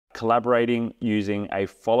collaborating using a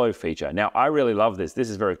follow feature. Now, I really love this.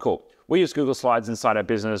 This is very cool. We use Google Slides inside our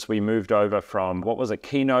business. We moved over from, what was it,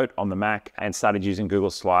 Keynote on the Mac, and started using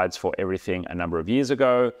Google Slides for everything a number of years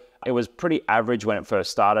ago. It was pretty average when it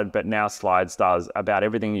first started, but now Slides does about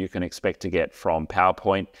everything you can expect to get from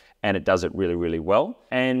PowerPoint, and it does it really, really well.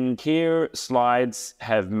 And here, Slides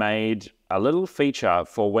have made a little feature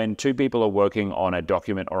for when two people are working on a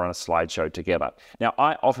document or on a slideshow together. Now,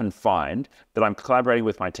 I often find that I'm collaborating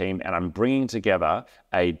with my team and I'm bringing together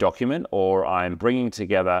a document or I'm bringing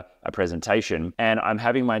together a presentation and I'm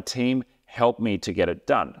having my team help me to get it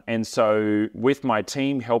done. And so with my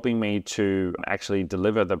team helping me to actually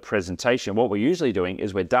deliver the presentation, what we're usually doing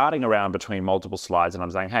is we're darting around between multiple slides and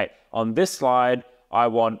I'm saying, hey, on this slide, I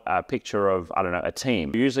want a picture of, I don't know, a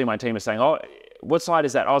team. Usually my team is saying, oh, what slide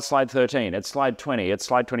is that? Oh, it's slide 13, it's slide 20, it's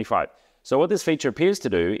slide 25. So what this feature appears to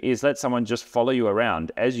do is let someone just follow you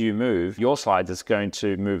around. As you move your slides, it's going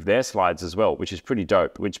to move their slides as well, which is pretty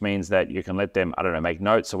dope, which means that you can let them, I don't know, make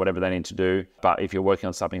notes or whatever they need to do. But if you're working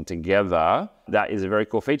on something together, that is a very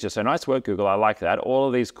cool feature. So nice work, Google. I like that. All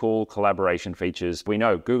of these cool collaboration features. We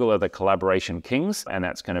know Google are the collaboration kings, and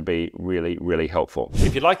that's going to be really, really helpful.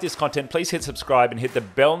 If you like this content, please hit subscribe and hit the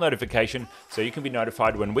bell notification so you can be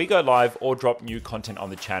notified when we go live or drop new content on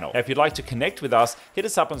the channel. Now, if you'd like to connect with us, hit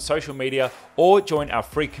us up on social media or join our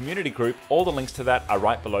free community group. All the links to that are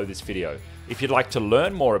right below this video. If you'd like to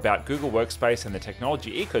learn more about Google Workspace and the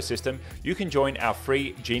technology ecosystem, you can join our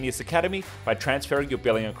free Genius Academy by transferring your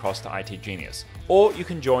billing across to itGenius. Or you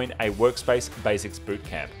can join a Workspace Basics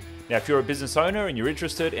Bootcamp. Now, if you're a business owner and you're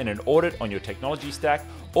interested in an audit on your technology stack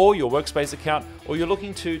or your Workspace account, or you're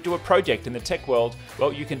looking to do a project in the tech world,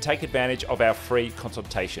 well, you can take advantage of our free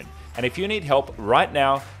consultation. And if you need help right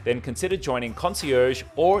now, then consider joining Concierge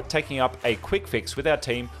or taking up a quick fix with our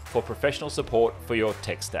team for professional support for your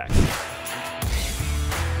tech stack.